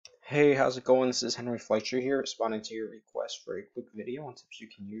Hey, how's it going? This is Henry Fleischer here, responding to your request for a quick video on tips you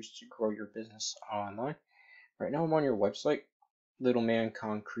can use to grow your business online. Right now I'm on your website,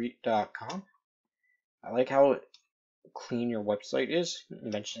 littlemanconcrete.com. I like how clean your website is.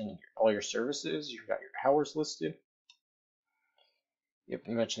 You mentioned all your services, you've got your hours listed. Yep,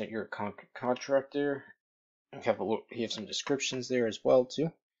 you mentioned that you're a concrete contractor. You have some descriptions there as well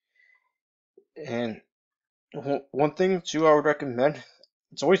too. And one thing too I would recommend,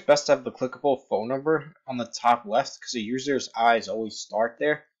 it's always best to have the clickable phone number on the top left because the user's eyes always start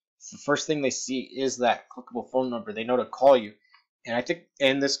there. So the first thing they see is that clickable phone number. They know to call you. And I think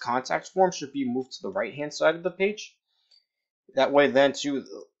this contact form should be moved to the right hand side of the page. That way then too,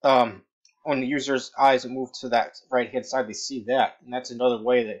 when the user's eyes move to that right hand side, they see that. And that's another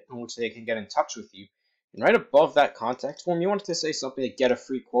way that in which they can get in touch with you. And right above that contact form, you want it to say something like get a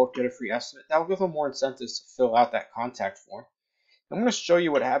free quote, get a free estimate. That will give them more incentives to fill out that contact form. I'm going to show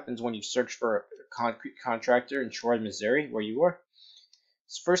you what happens when you search for a concrete contractor in Troy, Missouri, where you are.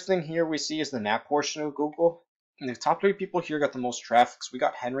 So first thing here we see is the map portion of Google. And the top 3 people here got the most traffic. So we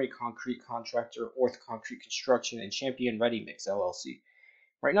got Henry Concrete Contractor, Orth Concrete Construction, and Champion Ready Mix LLC.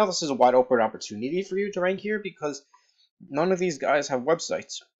 Right now this is a wide open opportunity for you to rank here because none of these guys have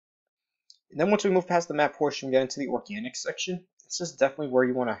websites. And then once we move past the map portion, we get into the organic section. This is definitely where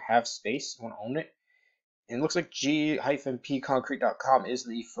you want to have space, you want to own it. And it looks like g-pconcrete.com is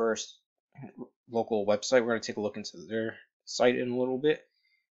the first local website. We're going to take a look into their site in a little bit.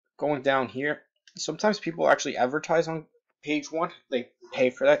 Going down here, sometimes people actually advertise on page 1. They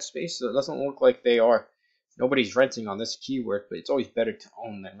pay for that space, so it doesn't look like nobody's renting on this keyword, but it's always better to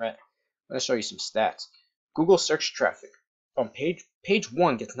own than rent. I'm going to show you some stats. Google search traffic on page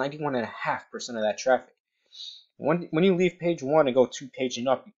 1 gets 91.5% of that traffic. When you leave page 1 and go 2 pages and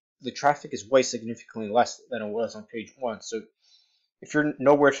up, the traffic is way significantly less than it was on page 1. So if you're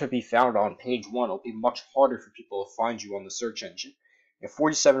nowhere to be found on page 1, it'll be much harder for people to find you on the search engine. And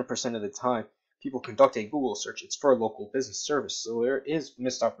 47% of the time, people conduct a Google search. It's for a local business service, so there is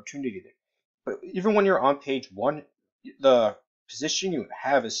missed opportunity there. But even when you're on page 1, the position you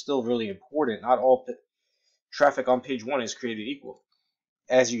have is still really important. Not all traffic on page 1 is created equal.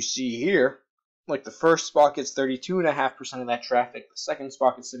 As you see here, like the first spot gets 32.5% of that traffic, the second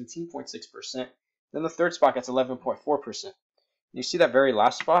spot gets 17.6%, then the third spot gets 11.4%. You see that very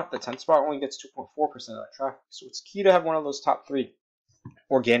last spot, the 10th spot only gets 2.4% of that traffic. So it's key to have one of those top 3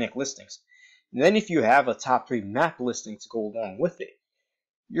 organic listings. And then if you have a top 3 map listing to go along with it,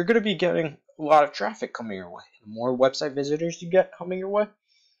 you're going to be getting a lot of traffic coming your way. The more website visitors you get coming your way,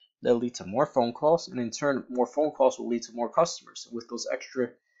 they'll lead to more phone calls, and in turn, more phone calls will lead to more customers.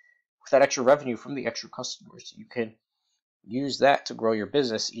 With that extra revenue from the extra customers, you can use that to grow your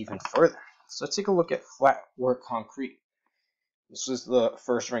business even further. So let's take a look at Flat Work Concrete. This is the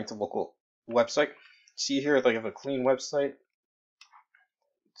first ranked local website. See here, they have a clean website.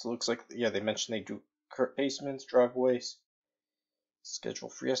 So it looks like, yeah, they mentioned they do basements, driveways, schedule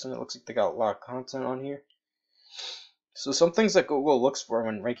free estimate. It looks like they got a lot of content on here. So some things that Google looks for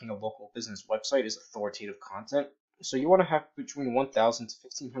when ranking a local business website is authoritative content. So you want to have between 1,000 to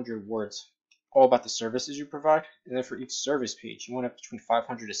 1,500 words all about the services you provide. And then for each service page, you want to have between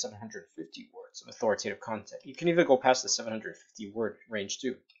 500 to 750 words of authoritative content. You can even go past the 750 word range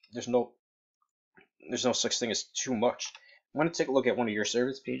too. There's no such thing as too much. I'm going to take a look at one of your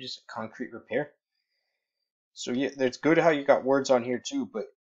service pages, concrete repair. So yeah, it's good how you got words on here too, but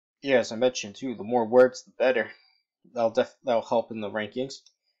yeah, as I mentioned too, the more words, the better. That'll help in the rankings.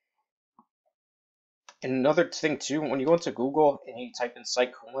 And another thing too, when you go into Google and you type in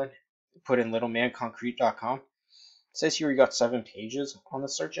site : put in littlemanconcrete.com, it says here you got 7 pages on the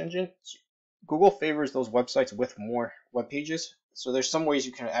search engine. So Google favors those websites with more web pages. So there's some ways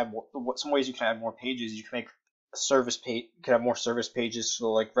you can add more pages. You can make a service page. You can have more service pages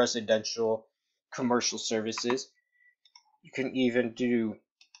for like residential, commercial services. You can even do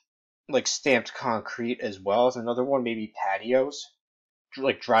like stamped concrete as well as another one, maybe patios,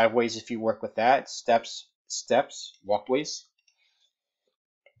 like driveways if you work with that, steps, walkways.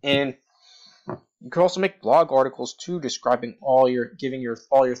 And you can also make blog articles too, describing all your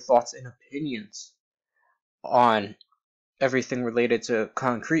thoughts and opinions on everything related to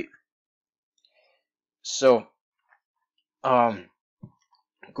concrete. So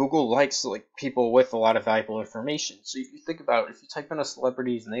Google likes people with a lot of valuable information. So if you think about it, if you type in a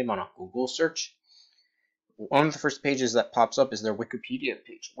celebrity's name on a Google search, one of the first pages that pops up is their Wikipedia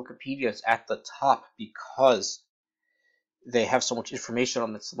page. Wikipedia is at the top because they have so much information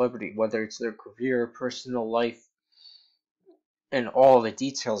on the celebrity, whether it's their career, personal life, and all the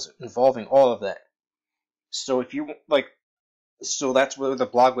details involving all of that. So if you So that's where the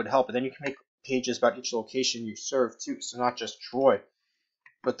blog would help. And then you can make pages about each location you serve too. So not just Troy,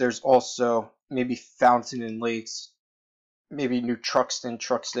 but there's also maybe Fountain and Lakes, maybe New Truxton,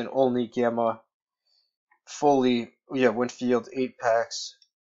 Olney, Gamma, Foley, yeah, Winfield, 8 Packs,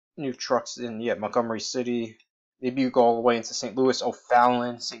 New Truxton, yeah, Montgomery City. Maybe you go all the way into St. Louis,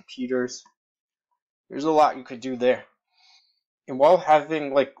 O'Fallon, St. Peter's. There's a lot you could do there. And while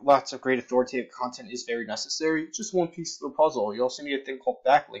having like lots of great authoritative content is very necessary, it's just one piece of the puzzle. You also need a thing called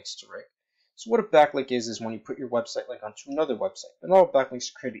backlinks to rank. So what a backlink is when you put your website link onto another website. And all backlinks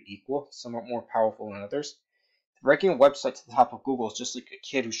are created equal, some are more powerful than others. Ranking a website to the top of Google is just like a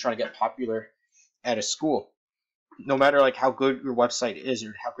kid who's trying to get popular at a school. No matter like how good your website is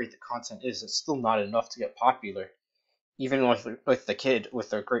or how great the content is, it's still not enough to get popular. Even with the kid with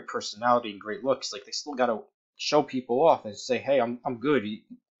their great personality and great looks, like they still gotta show people off and say, "Hey, I'm good.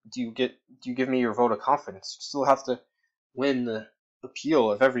 Do you give me your vote of confidence?" You still have to win the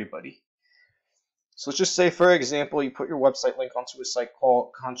appeal of everybody. So let's just say, for example, you put your website link onto a site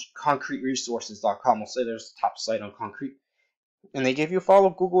called concreteresources.com. We'll say there's the top site on Concrete, and they give you a follow.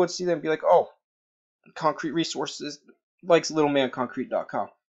 Google would see them and be like, "Oh, Concrete Resources likes littlemanconcrete.com."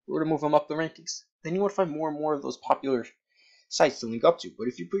 We're to move them up the rankings. Then you would find more and more of those popular sites to link up to. But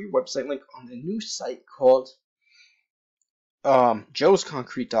if you put your website link on a new site called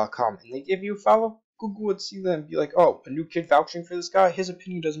joesconcrete.com and they give you a follow, Google would see them and be like, "Oh, a new kid vouching for this guy, his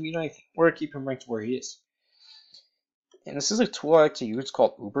opinion doesn't mean anything. We're going to keep him ranked where he is." And this is a tool I like to use. It's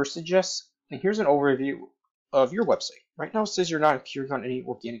called Uber Suggest. And here's an overview of your website. Right now it says you're not appearing on any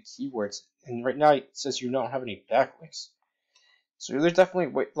organic keywords. And right now it says you don't have any backlinks. So there's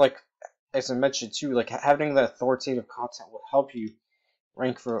definitely, like, as I mentioned too, like having that authoritative content will help you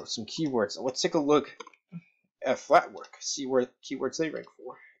rank for some keywords. So let's take a look at Flatwork, see where keywords they rank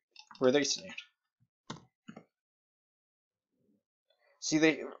for, where they stand. See,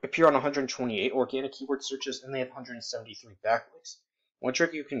 they appear on 128 organic keyword searches, and they have 173 backlinks. One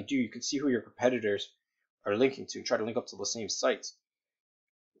trick you can do, you can see who your competitors are linking to, try to link up to the same sites.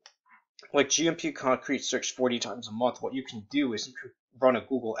 Like GMP Concrete searched 40 times a month, what you can do is you can run a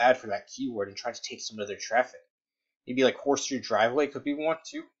Google ad for that keyword and try to take some of their traffic. Maybe like Horseshoe Driveway could be one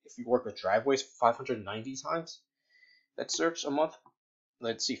too, if you work with driveways 590 times that search a month.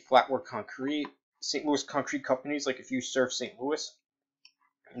 Let's see, Flatwork Concrete, St. Louis Concrete Companies, like if you serve St. Louis,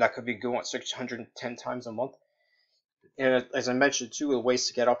 that could be good one, searched 110 times a month. And as I mentioned too, the ways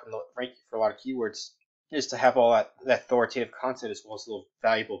to get up in the ranking for a lot of keywords is to have all that authoritative content as well as little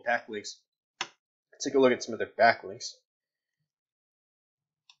valuable backlinks. Let's take a look at some of their backlinks.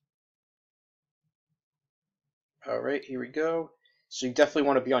 Alright, here we go. So you definitely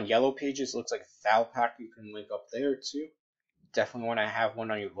want to be on Yellow Pages. It looks like Valpak, you can link up there too. Definitely want to have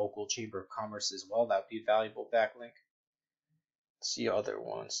one on your local Chamber of Commerce as well. That would be a valuable backlink. Let's see other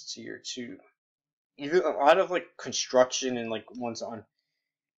ones, Tier 2. Even a lot of like construction and like ones on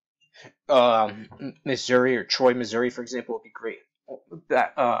Missouri or Troy, Missouri, for example, would be great.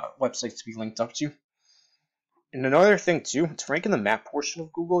 That websites to be linked up to. And another thing too, to rank in the map portion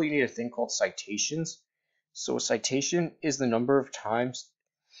of Google, you need a thing called citations. So a citation is the number of times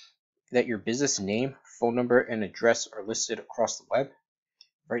that your business name, phone number, and address are listed across the web.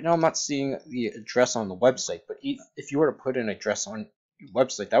 Right now I'm not seeing the address on the website, but if you were to put an address on your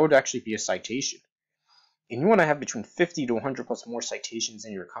website, that would actually be a citation. And you want to have between 50 to 100 plus more citations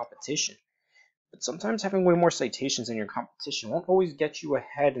than your competition. But sometimes having way more citations than your competition won't always get you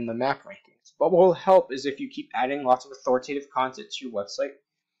ahead in the map rankings. But what will help is if you keep adding lots of authoritative content to your website,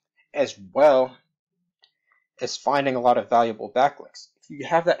 as well as finding a lot of valuable backlinks. If you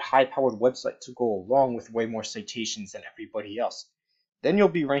have that high-powered website to go along with way more citations than everybody else, then you'll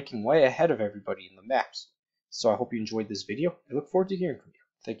be ranking way ahead of everybody in the maps. So I hope you enjoyed this video. I look forward to hearing from you.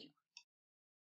 Thank you.